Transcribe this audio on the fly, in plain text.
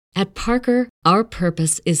At Parker, our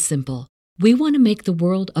purpose is simple. We want to make the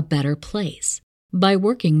world a better place by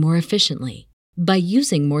working more efficiently, by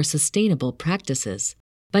using more sustainable practices,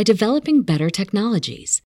 by developing better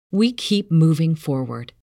technologies. We keep moving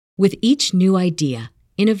forward. With each new idea,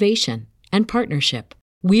 innovation, and partnership,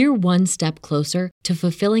 we're one step closer to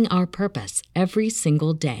fulfilling our purpose every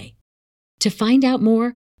single day. To find out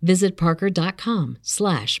more, visit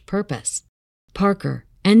parker.com/purpose. Parker,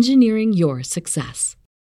 engineering your success.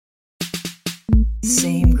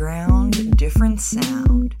 Same ground, different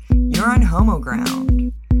sound. You're on Homo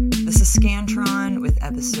Ground. This is Scantron with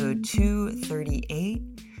episode 238,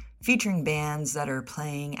 featuring bands that are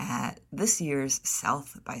playing at this year's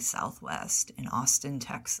South by Southwest in Austin,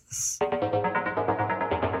 Texas.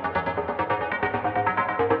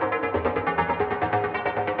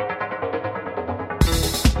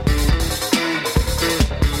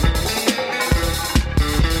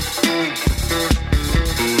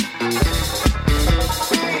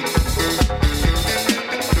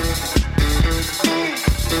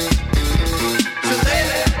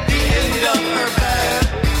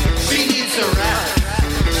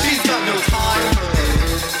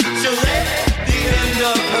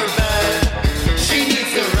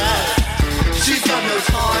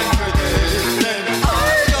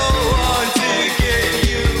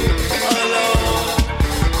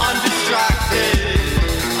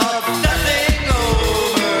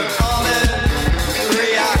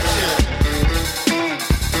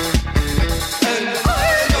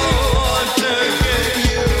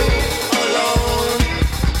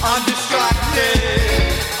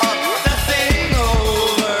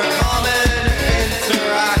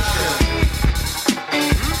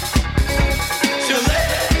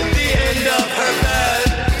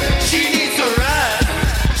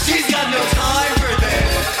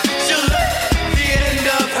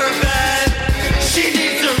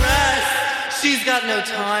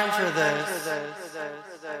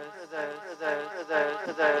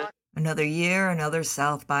 Another year, another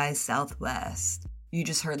South by Southwest. You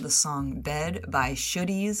just heard the song Bed by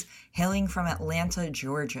Shoodies, hailing from Atlanta,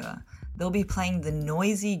 Georgia. They'll be playing the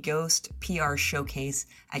Noisy Ghost PR Showcase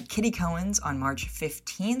at Kitty Cohen's on March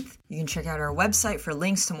 15th. You can check out our website for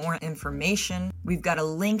links to more information. We've got a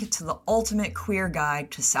link to the ultimate queer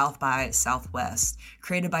guide to South by Southwest,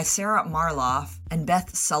 created by Sarah Marloff and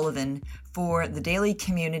Beth Sullivan for the Daily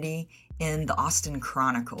Community in the Austin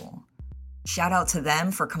Chronicle. Shout out to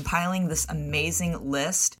them for compiling this amazing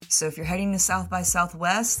list. So if you're heading to South by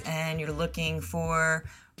Southwest and you're looking for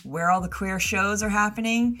where all the queer shows are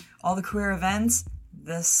happening, all the queer events,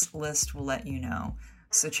 this list will let you know.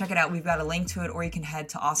 So check it out. We've got a link to it, or you can head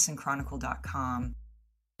to austinchronicle.com.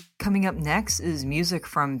 Coming up next is music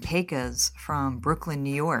from Pecas from Brooklyn,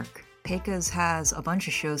 New York. Pecas has a bunch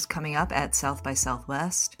of shows coming up at South by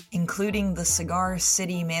Southwest, including the Cigar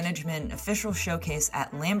City Management official showcase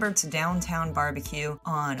at Lambert's Downtown Barbecue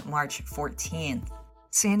on March 14th.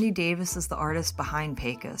 Sandy Davis is the artist behind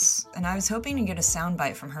Pecas, and I was hoping to get a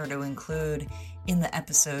soundbite from her to include in the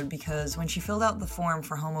episode because when she filled out the form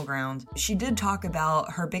for Homo Ground, she did talk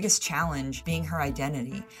about her biggest challenge being her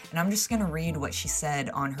identity, and I'm just going to read what she said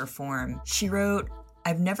on her form. She wrote,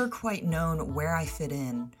 "I've never quite known where I fit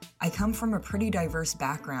in. I come from a pretty diverse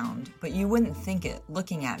background, but you wouldn't think it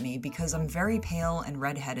looking at me because I'm very pale and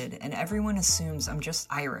redheaded and everyone assumes I'm just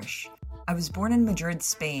Irish. I was born in Madrid,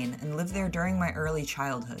 Spain, and lived there during my early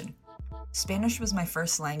childhood. Spanish was my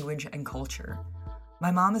first language and culture.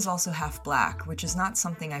 My mom is also half black, which is not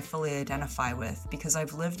something I fully identify with because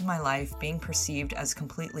I've lived my life being perceived as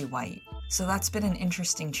completely white. So that's been an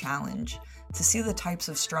interesting challenge, to see the types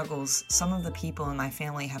of struggles some of the people in my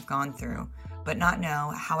family have gone through, but not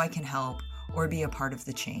know how I can help or be a part of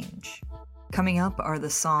the change." Coming up are the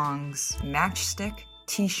songs Matchstick,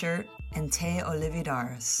 T-Shirt, and Te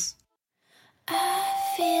Olvidaras. I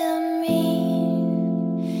feel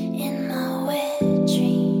mean in my wet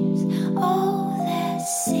dreams. All that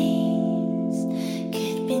seems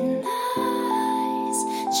could be nice,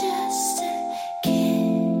 just a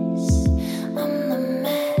kiss. I'm the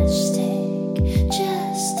matchstick,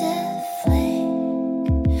 just a flick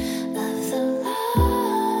of the light.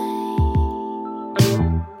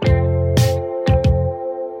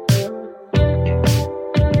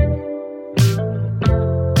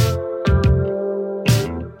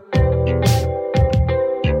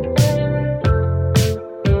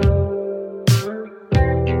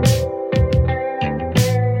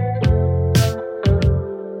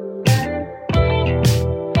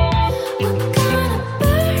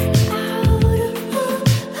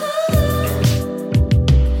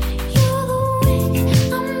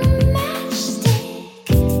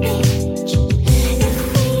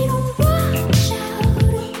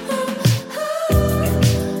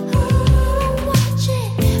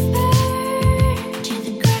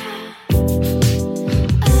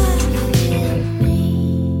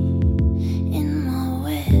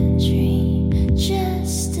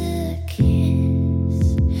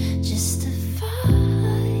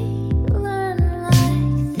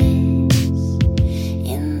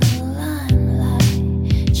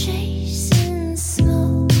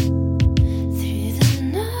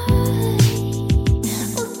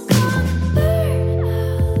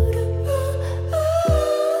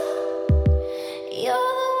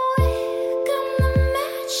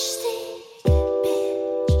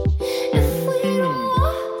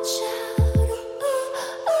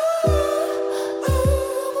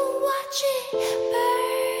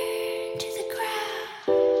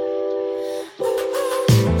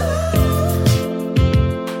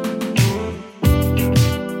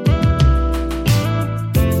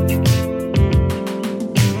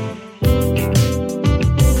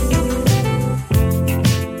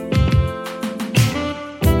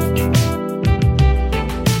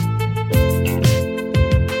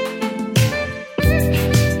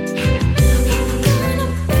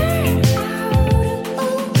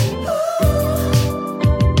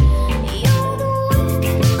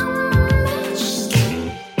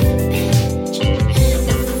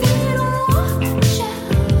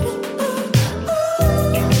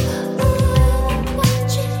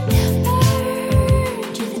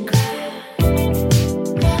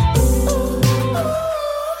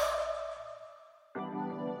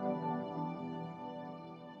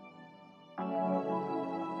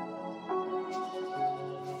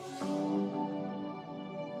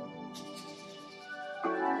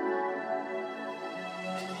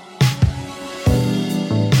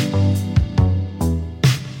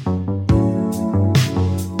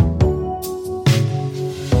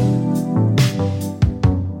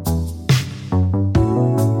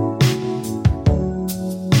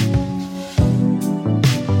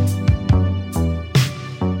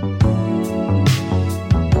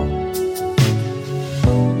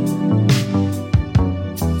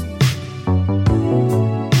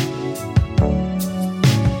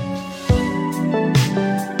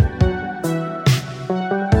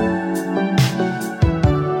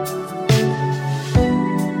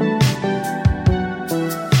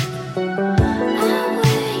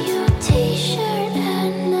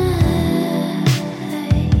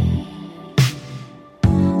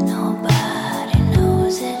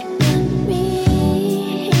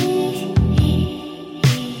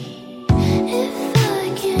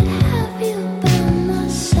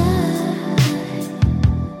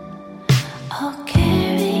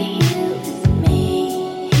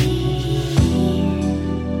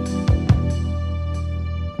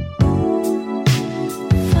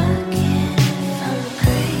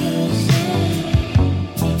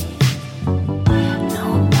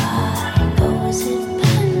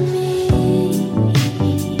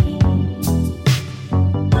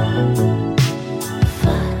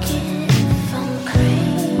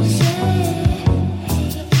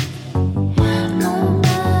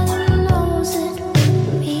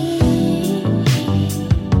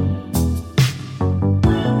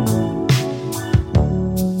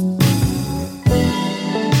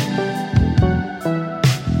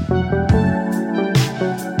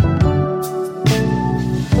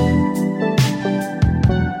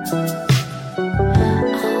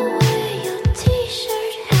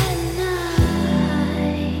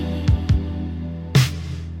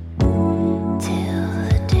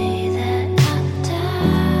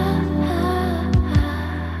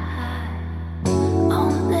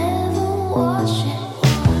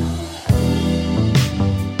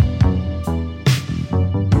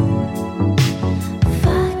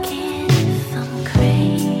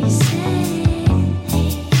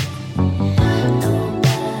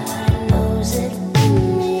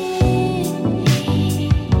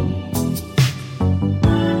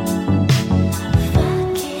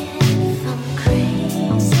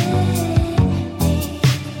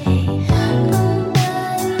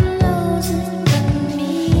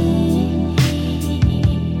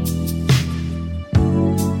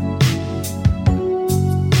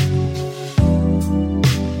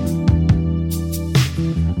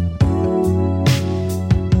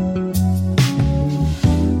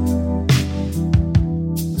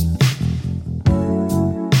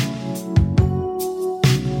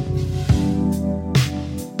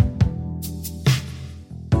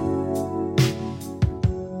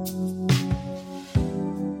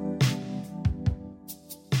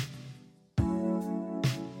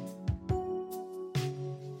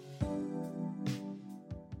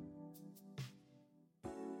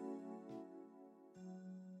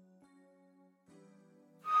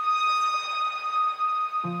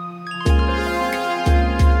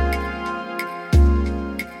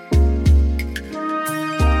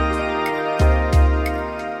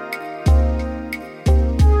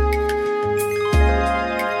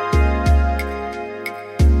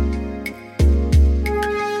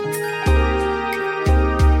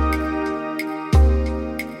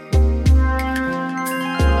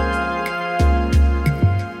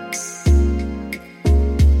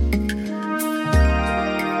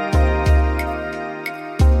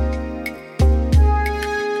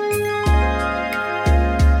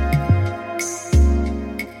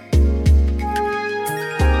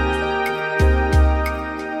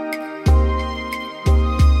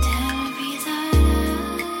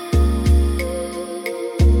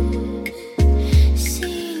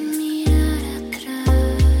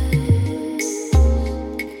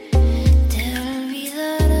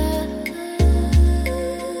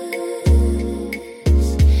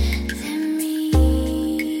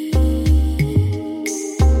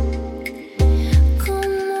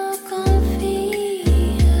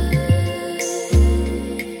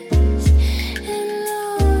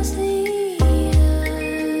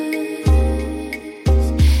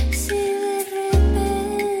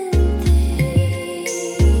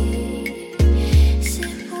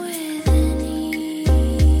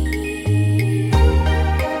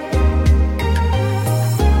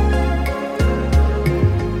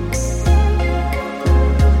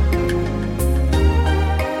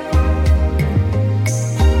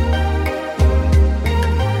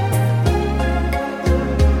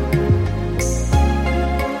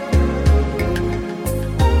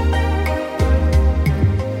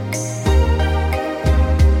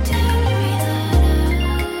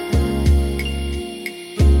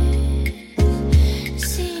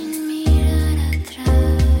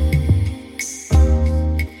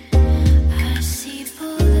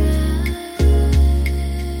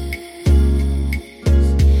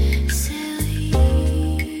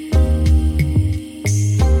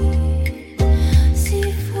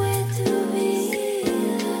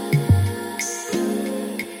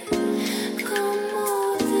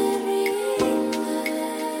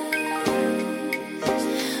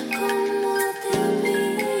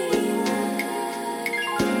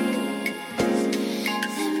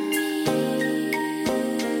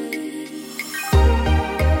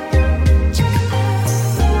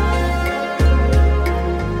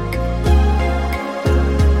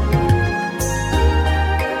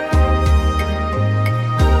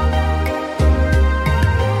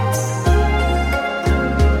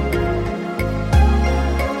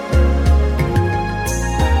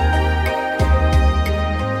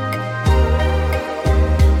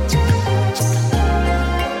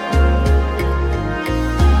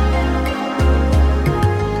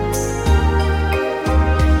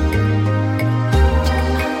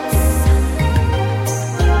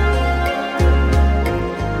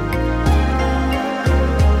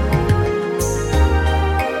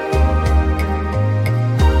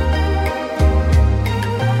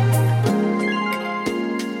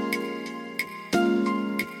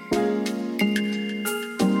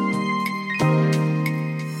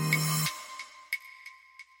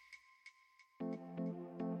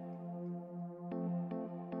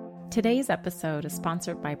 Today's episode is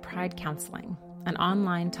sponsored by Pride Counseling, an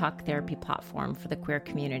online talk therapy platform for the queer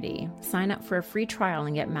community. Sign up for a free trial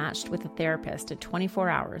and get matched with a therapist in 24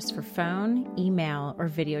 hours for phone, email, or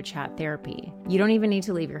video chat therapy. You don't even need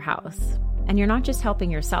to leave your house. And you're not just helping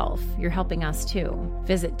yourself, you're helping us too.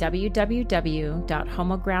 Visit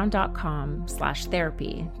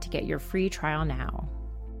www.homoground.com/therapy to get your free trial now.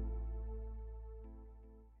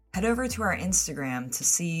 Head over to our Instagram to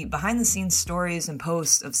see behind-the-scenes stories and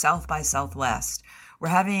posts of South by Southwest. We're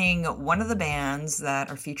having one of the bands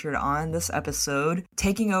that are featured on this episode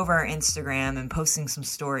taking over our Instagram and posting some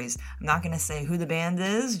stories. I'm not going to say who the band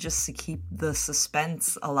is, just to keep the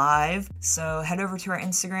suspense alive. So head over to our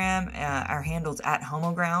Instagram. Our handle's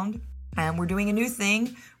 @homoground. And we're doing a new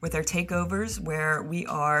thing with our takeovers where we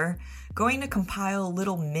are going to compile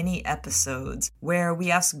little mini episodes where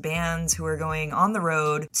we ask bands who are going on the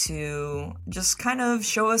road to just kind of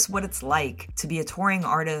show us what it's like to be a touring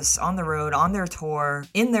artist on the road, on their tour,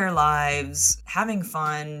 in their lives, having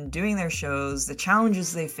fun, doing their shows, the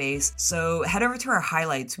challenges they face. So head over to our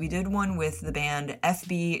highlights. We did one with the band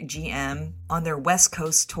FBGM on their West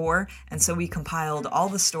Coast tour, and so we compiled all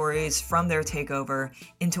the stories from their takeover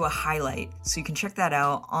into a highlight. So you can check that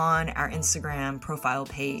out on our Instagram profile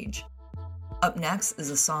page. Up next is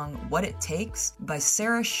the song What It Takes by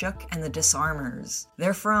Sarah Shook and the Disarmers.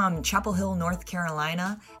 They're from Chapel Hill, North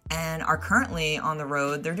Carolina, and are currently on the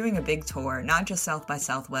road. They're doing a big tour, not just South by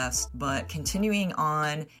Southwest, but continuing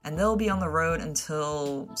on, and they'll be on the road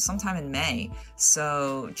until sometime in May.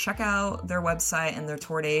 So check out their website and their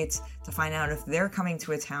tour dates to find out if they're coming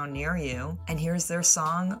to a town near you. And here's their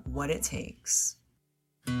song, What It Takes.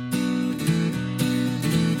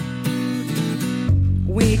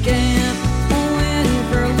 We can't win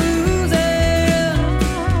for losing,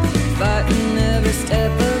 fighting every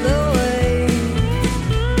step of the way.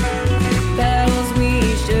 Battles we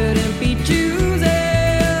shouldn't be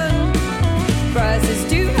choosing, prices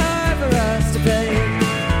too high for us to pay.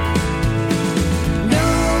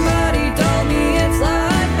 Nobody told me it's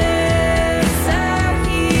like this out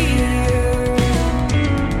here.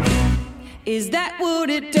 Is that what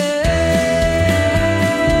it takes?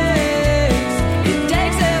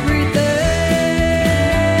 Everything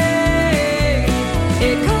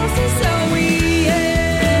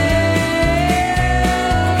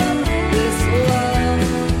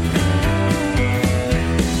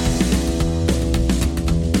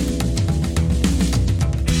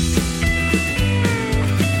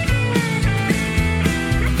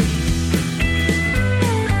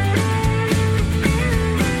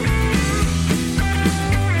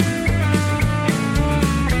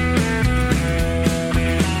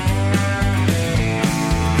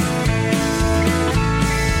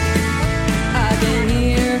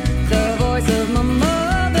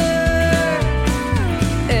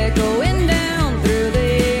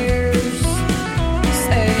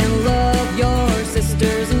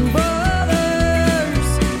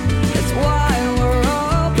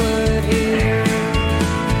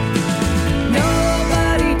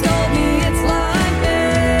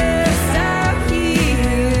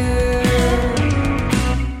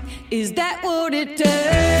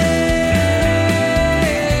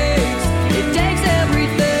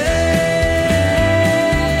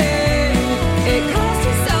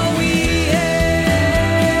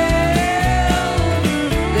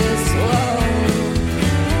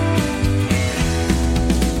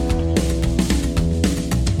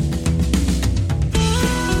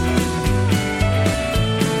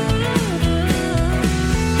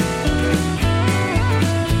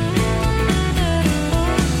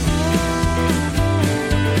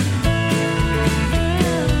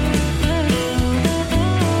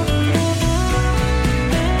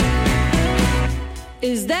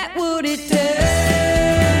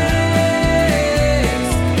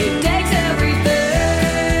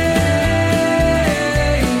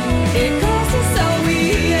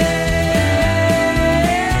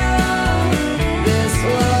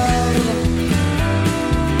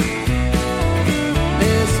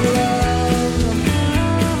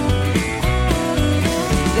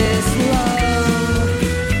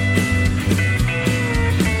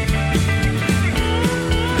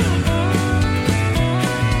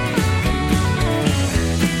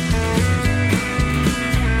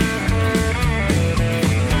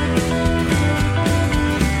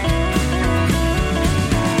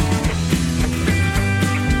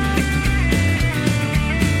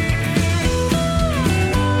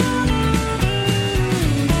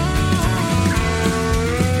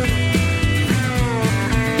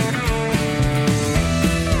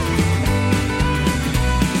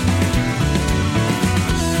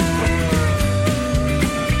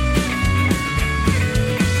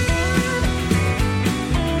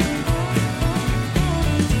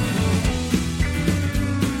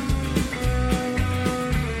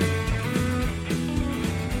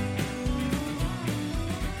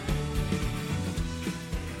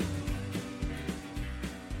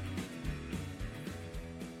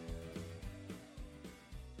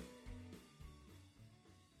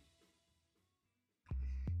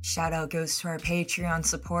Shout out goes to our Patreon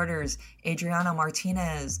supporters, Adriana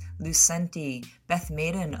Martinez, Lucenti, Beth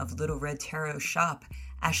Maiden of Little Red Tarot Shop,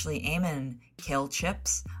 Ashley Amon, Kale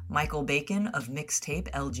Chips, Michael Bacon of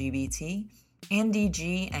Mixtape LGBT, Andy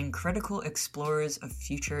G, and Critical Explorers of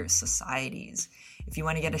Future Societies. If you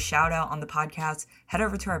want to get a shout out on the podcast, head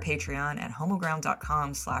over to our Patreon at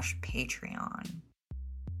homoground.com/Patreon.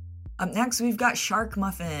 Up next, we've got Shark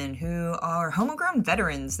Muffin, who are Homoground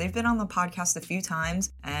veterans. They've been on the podcast a few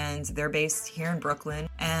times, and they're based here in Brooklyn.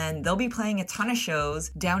 And they'll be playing a ton of shows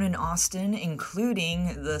down in Austin,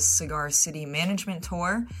 including the Cigar City Management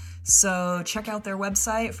Tour. So check out their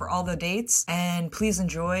website for all the dates, and please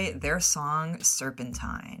enjoy their song,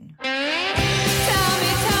 Serpentine. Tell me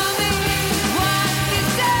what you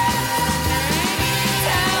said.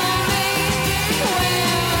 Tell me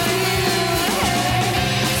where you head.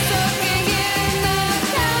 Soaking in the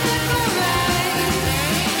chemical rain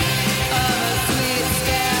of a sweet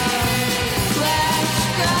scale flash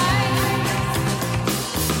drive.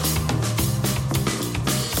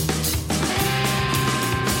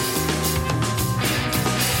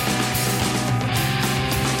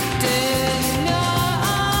 Didn't know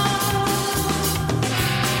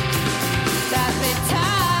that they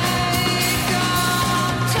take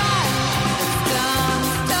on time,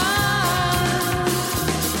 done.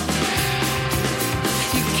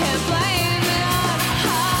 You can't blame it on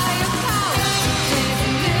higher power. Today's a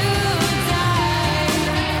new day.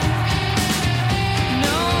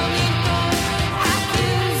 No need for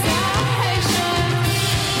accusation.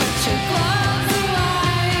 Put your gloves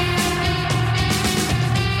away.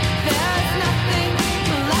 There's nothing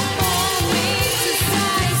left for me to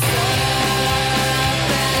say. Serpentina,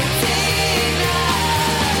 how did it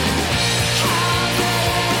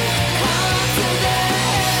come to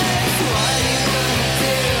this? What are you gonna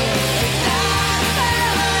do without love?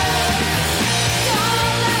 Don't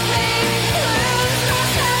let me lose my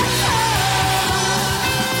temper.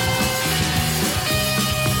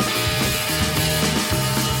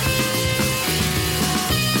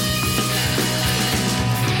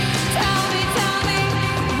 Tell me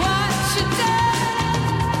what you did.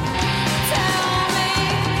 Tell me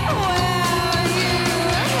where you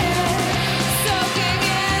hid. Soaking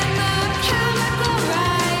in the chemical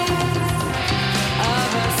rays of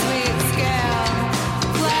a sweet scale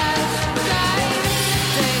flash drive.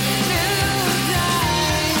 Take a new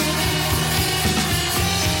day.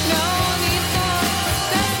 No need for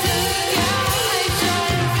speculation.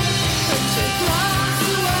 Put your gloves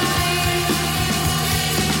away.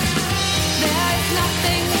 There's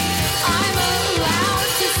nothing I'm allowed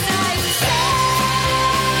to say.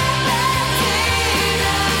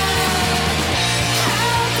 Serpentina,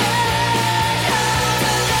 how did it come to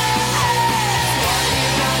this? What are you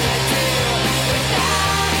gonna do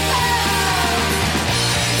without love?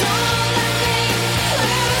 Don't let me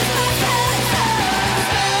lose my temper.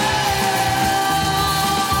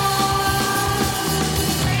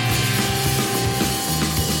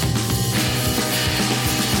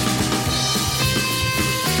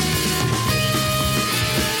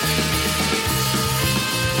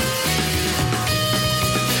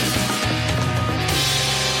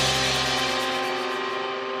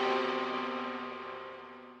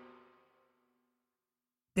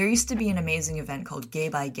 There used to be an amazing event called Gay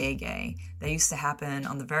by Gay Gay that used to happen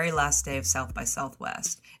on the very last day of South by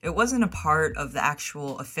Southwest. It wasn't a part of the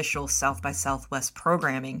actual official South by Southwest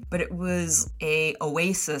programming, but it was a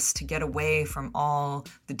oasis to get away from all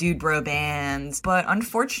the dude bro bands. But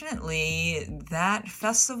unfortunately, that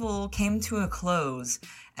festival came to a close.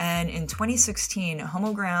 And in 2016,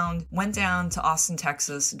 Homoground went down to Austin,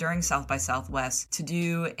 Texas during South by Southwest to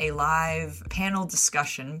do a live panel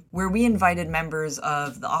discussion where we invited members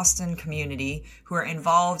of the Austin community who are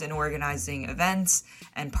involved in organizing events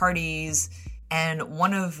and parties. And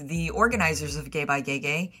one of the organizers of Gay by Gay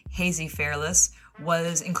Gay, Hazy Fairless,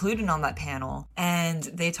 was included on that panel, and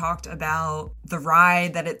they talked about the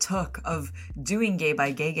ride that it took of doing Gay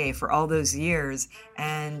by Gay Gay for all those years,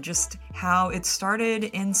 and just how it started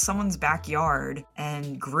in someone's backyard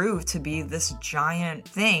and grew to be this giant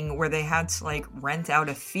thing where they had to like rent out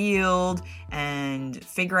a field and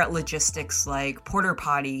figure out logistics like porta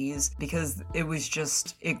potties, because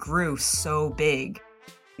it grew so big.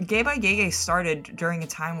 Gay by Gay Gay started during a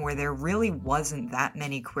time where there really wasn't that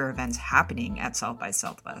many queer events happening at South by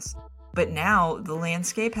Southwest. But now the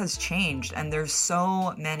landscape has changed, and there's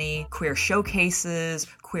so many queer showcases,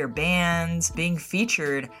 queer bands being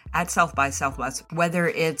featured at South by Southwest, whether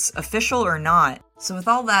it's official or not. So with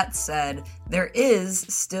all that said, there is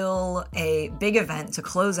still a big event to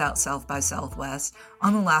close out South by Southwest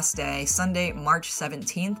on the last day, Sunday, March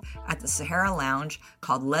 17th at the Sahara Lounge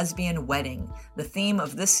called Lesbian Wedding. The theme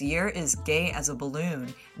of this year is Gay as a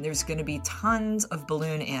Balloon, and there's going to be tons of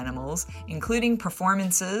balloon animals, including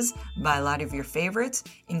performances by a lot of your favorites,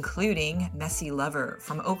 including Messy Lover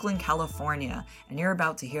from Oakland, California, and you're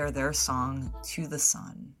about to hear their song, To the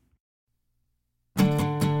Sun.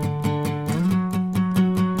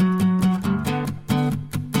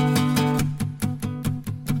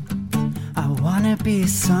 Wanna be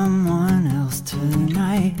someone else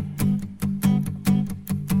tonight.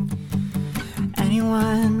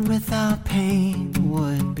 Anyone without pain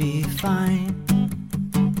would be fine.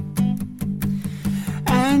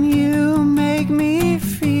 And you make me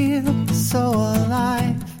feel so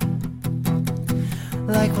alive,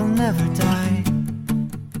 like we'll never die.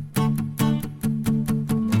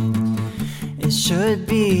 It should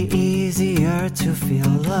be easier to feel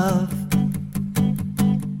love.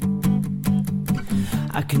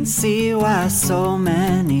 I can see why so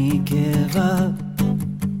many give up.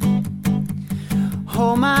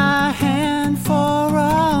 Hold my hand for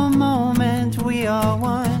a moment, we are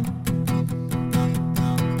one.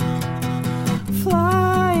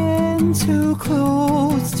 Flying too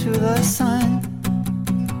close to the sun.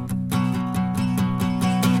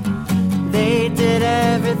 They did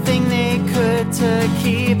everything they could to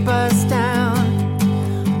keep us down.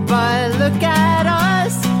 But look at us.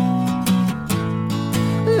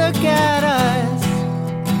 Look at us,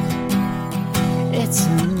 it's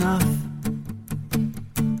enough.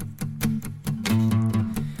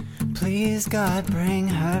 Please, God, bring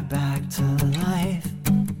her back to life.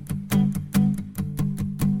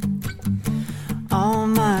 All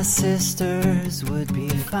my sisters would be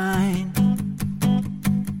fine.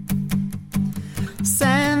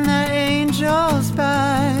 Send the angels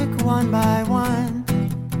back one by one.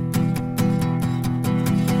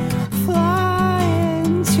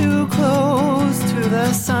 Too close to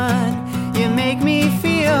the sun, you make me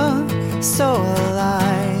feel so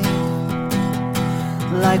alive,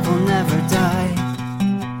 like we'll never die.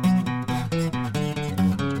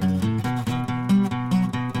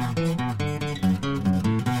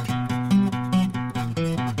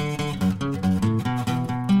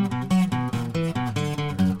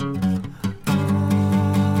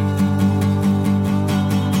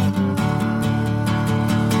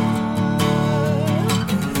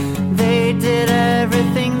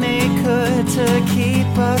 To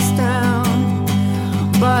keep us down,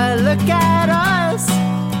 but look at us,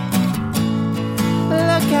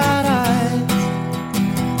 look at us,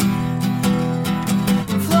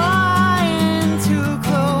 flying too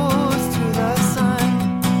close to the sun,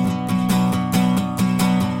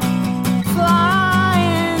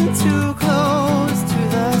 flying too close to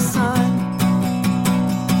the sun,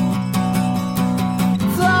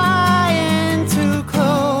 flying too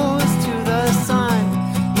close to the sun.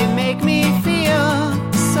 You make me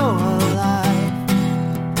so alive,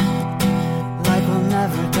 like we'll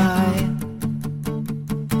never die.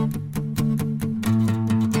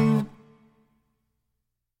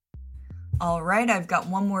 All right, I've got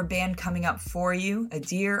one more band coming up for you, A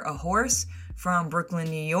Deer, a Horse from Brooklyn,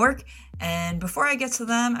 New York. And before I get to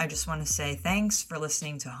them, I just want to say thanks for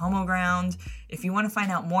listening to Homoground. If you want to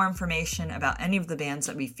find out more information about any of the bands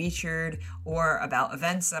that we featured or about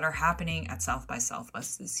events that are happening at South by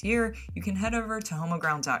Southwest this year, you can head over to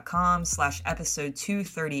homoground.com/episode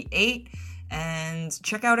 238 and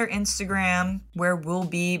check out our Instagram, where we'll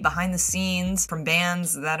be behind the scenes from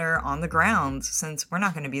bands that are on the ground, since we're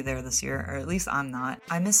not going to be there this year, or at least I'm not.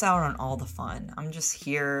 I miss out on all the fun. I'm just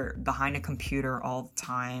here behind a computer all the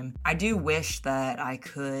time. I do wish that I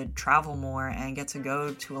could travel more and get to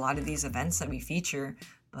go to a lot of these events that we feature.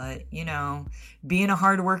 But, you know, being a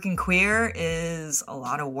hardworking queer is a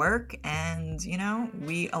lot of work, and, you know,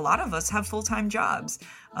 a lot of us have full-time jobs.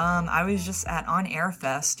 I was just at On Air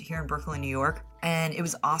Fest here in Brooklyn, New York, and it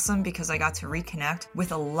was awesome because I got to reconnect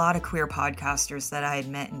with a lot of queer podcasters that I had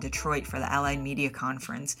met in Detroit for the Allied Media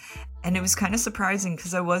Conference. And it was kind of surprising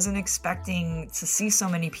because I wasn't expecting to see so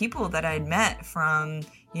many people that I had met from,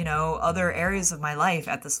 you know, other areas of my life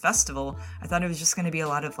at this festival. I thought it was just going to be a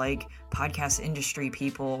lot of like podcast industry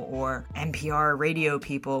people or NPR radio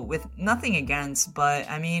people, with nothing against, but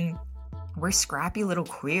I mean, we're scrappy little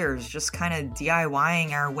queers just kind of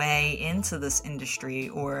DIYing our way into this industry,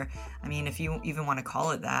 or I mean, if you even want to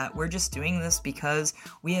call it that. We're just doing this because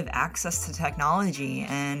we have access to technology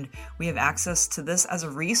and we have access to this as a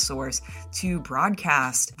resource to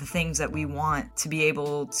broadcast the things that we want to be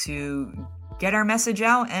able to get our message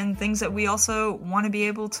out and things that we also want to be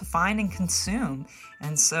able to find and consume.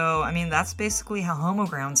 And so, I mean, that's basically how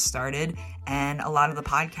Homoground started, and a lot of the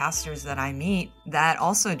podcasters that I meet that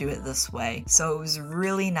also do it this way. So it was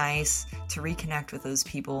really nice to reconnect with those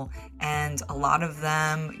people, and a lot of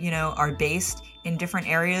them, you know, are based in different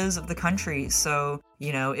areas of the country. So,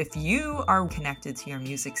 you know, if you are connected to your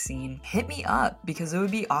music scene, hit me up, because it would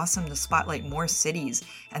be awesome to spotlight more cities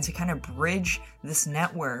and to kind of bridge this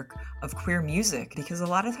network of queer music, because a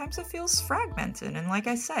lot of times it feels fragmented. And like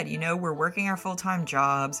I said, you know, we're working our full-time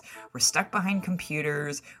jobs, we're stuck behind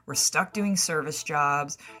computers, we're stuck doing service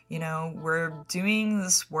jobs, you know, we're doing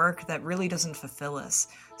this work that really doesn't fulfill us.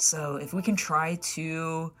 So if we can try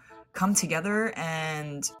to come together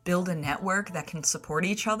and build a network that can support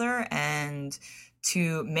each other and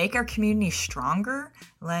to make our community stronger,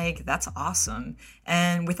 like, that's awesome.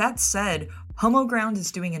 And with that said, Homoground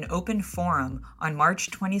is doing an open forum on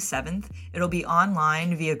March 27th. It'll be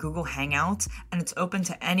online via Google Hangouts, and it's open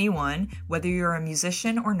to anyone, whether you're a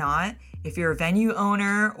musician or not, if you're a venue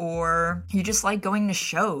owner, or you just like going to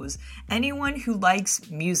shows. Anyone who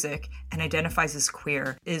likes music and identifies as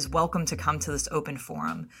queer is welcome to come to this open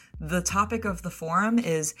forum. The topic of the forum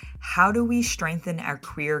is, how do we strengthen our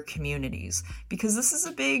queer communities? Because this is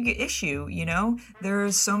a big issue, you know?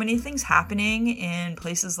 There's so many things happening in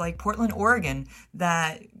places like Portland, Oregon,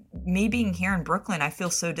 that me being here in Brooklyn, I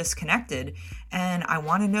feel so disconnected, and I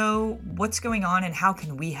want to know what's going on and how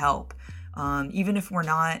can we help? Even if we're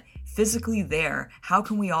not physically there, how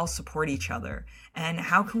can we all support each other? And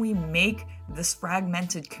how can we make this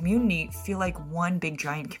fragmented community feel like one big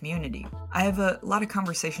giant community? I have a lot of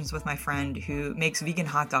conversations with my friend who makes vegan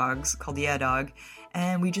hot dogs called Yeah Dog,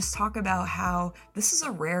 and we just talk about how this is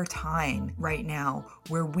a rare time right now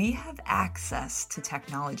where we have access to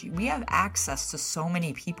technology. We have access to so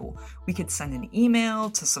many people. We could send an email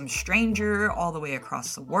to some stranger all the way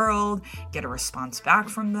across the world, get a response back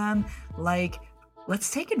from them. Like, let's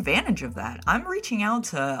take advantage of that. I'm reaching out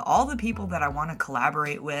to all the people that I want to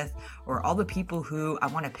collaborate with, or all the people who I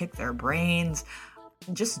want to pick their brains.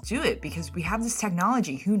 Just do it, because we have this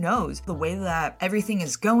technology. Who knows? The way that everything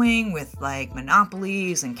is going with like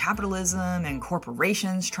monopolies and capitalism and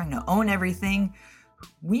corporations trying to own everything,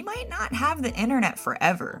 we might not have the internet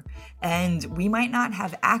forever, and we might not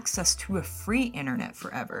have access to a free internet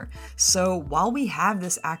forever. So while we have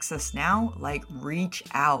this access now, like, reach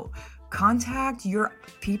out. Contact your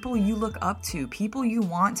people you look up to, people you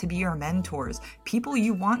want to be your mentors, people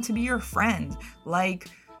you want to be your friend. Like,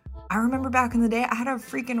 I remember back in the day, I had to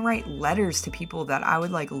freaking write letters to people that I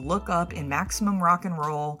would like look up in Maximum Rock and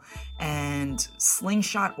Roll and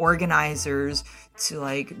Slingshot organizers, to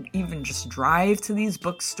like even just drive to these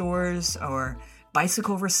bookstores or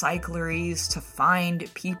bicycle recycleries to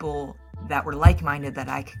find people that were like-minded that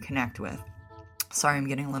I could connect with. Sorry, I'm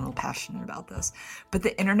getting a little passionate about this, but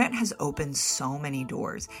the internet has opened so many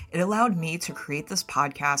doors. It allowed me to create this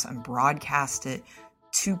podcast and broadcast it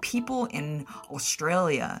to people in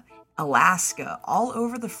Australia, Alaska, all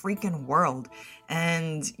over the freaking world.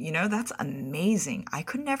 And, you know, that's amazing. I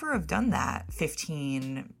could never have done that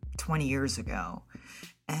 15, 20 years ago.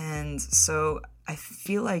 And so I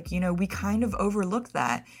feel like, you know, we kind of overlook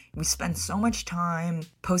that. We spend so much time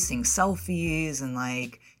posting selfies and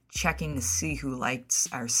like checking to see who liked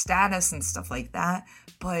our status and stuff like that.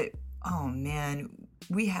 But, oh man,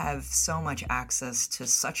 we have so much access to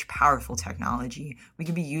such powerful technology. We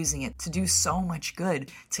could be using it to do so much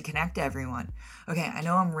good, to connect everyone. Okay, I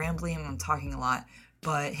know I'm rambling and I'm talking a lot,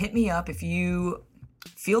 but hit me up if you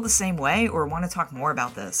feel the same way or want to talk more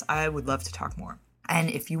about this. I would love to talk more. And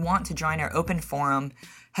if you want to join our open forum,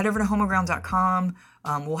 head over to homoground.com.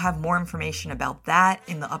 We'll have more information about that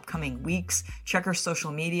in the upcoming weeks. Check our social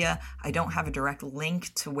media. I don't have a direct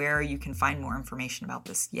link to where you can find more information about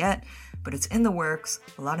this yet, but it's in the works.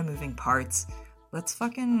 A lot of moving parts. Let's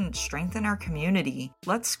fucking strengthen our community.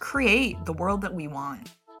 Let's create the world that we want.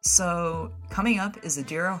 So coming up is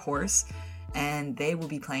Adira Horse, and they will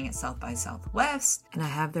be playing at South by Southwest. And I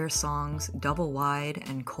have their songs Double Wide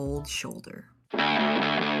and Cold Shoulder.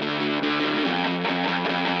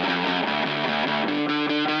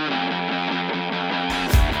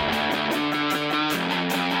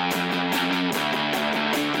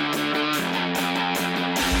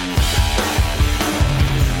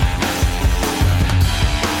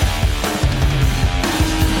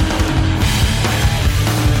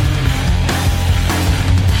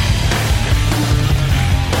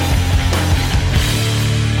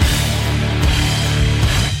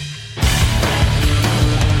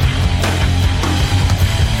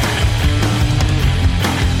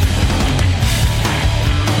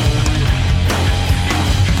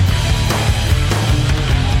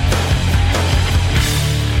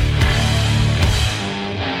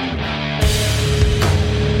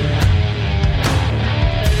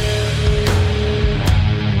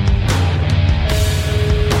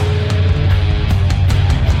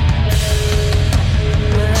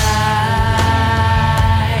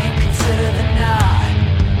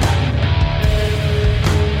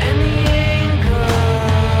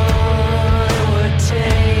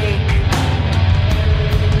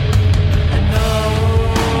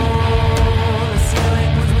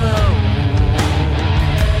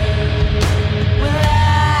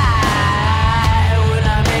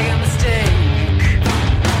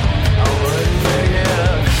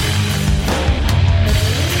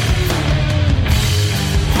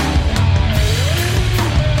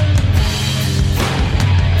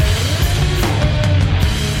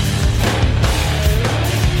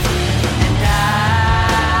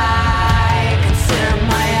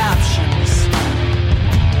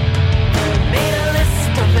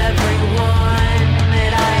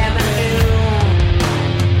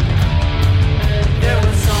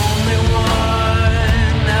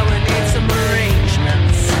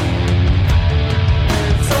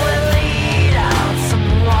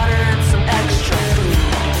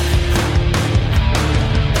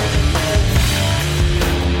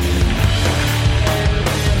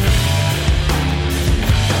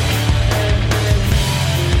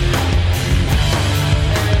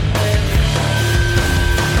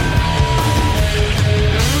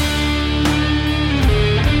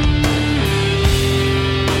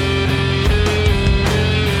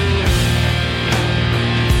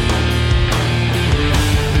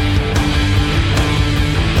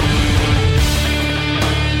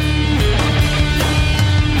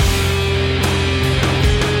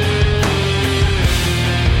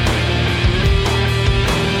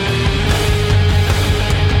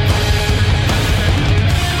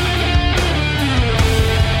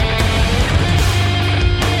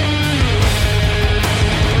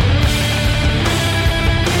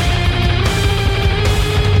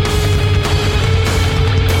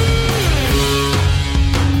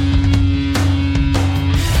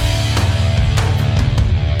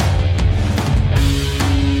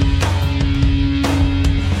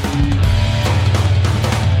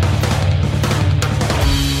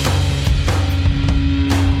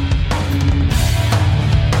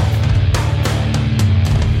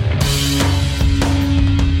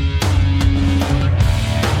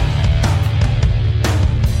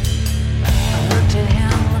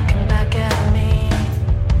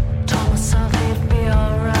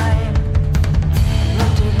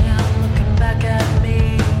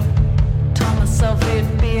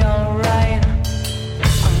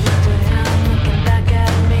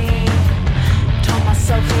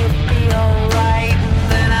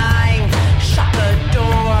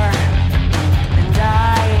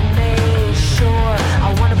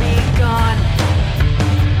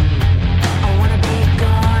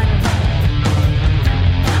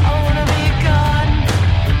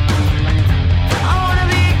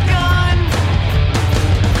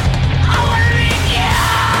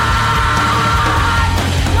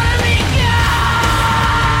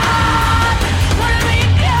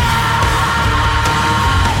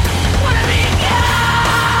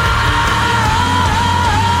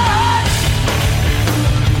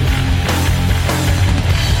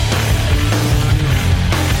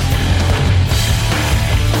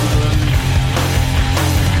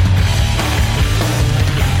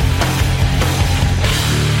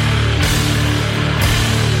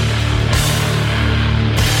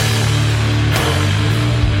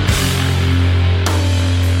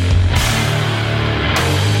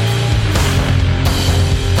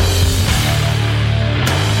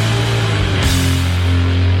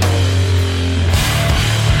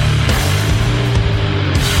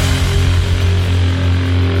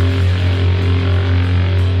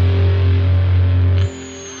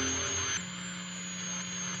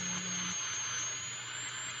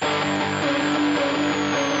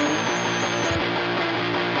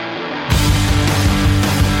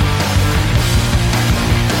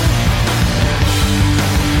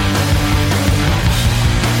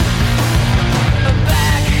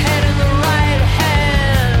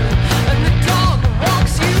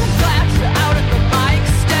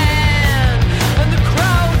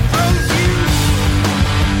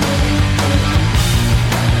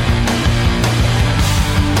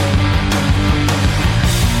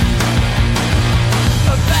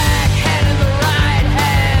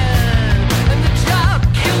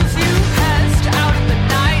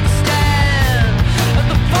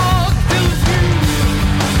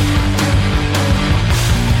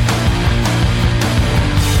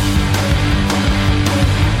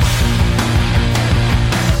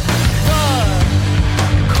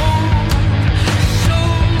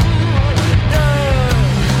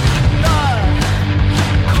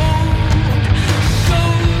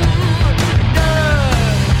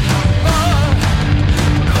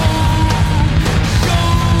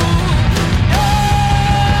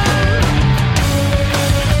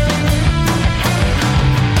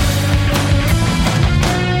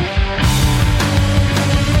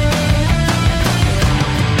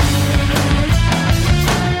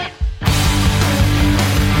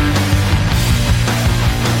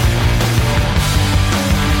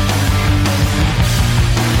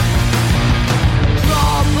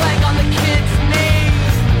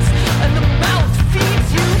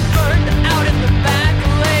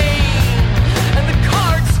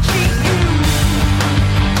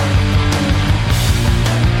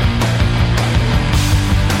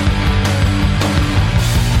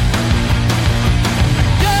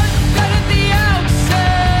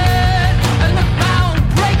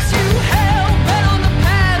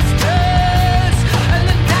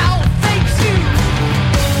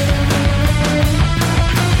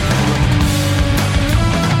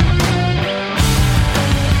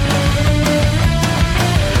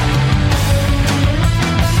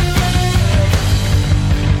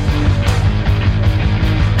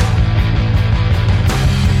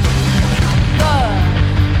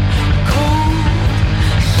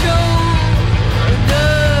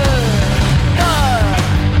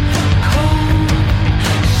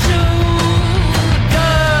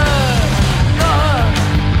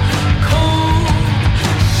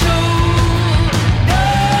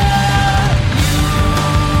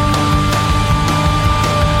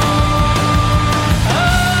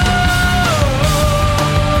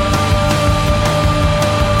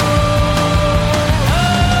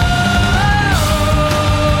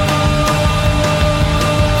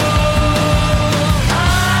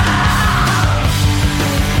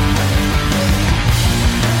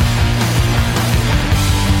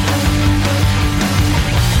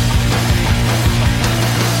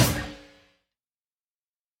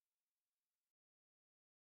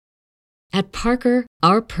 At Parker,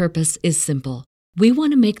 our purpose is simple. We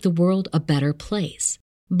want to make the world a better place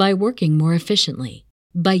by working more efficiently,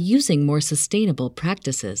 by using more sustainable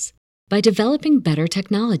practices, by developing better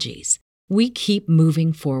technologies. We keep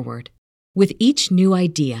moving forward. With each new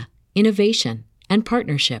idea, innovation, and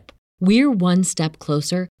partnership, we're one step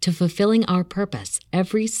closer to fulfilling our purpose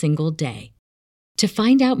every single day. To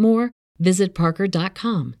find out more, visit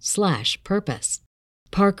parker.com/purpose.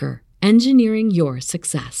 Parker, engineering your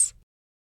success.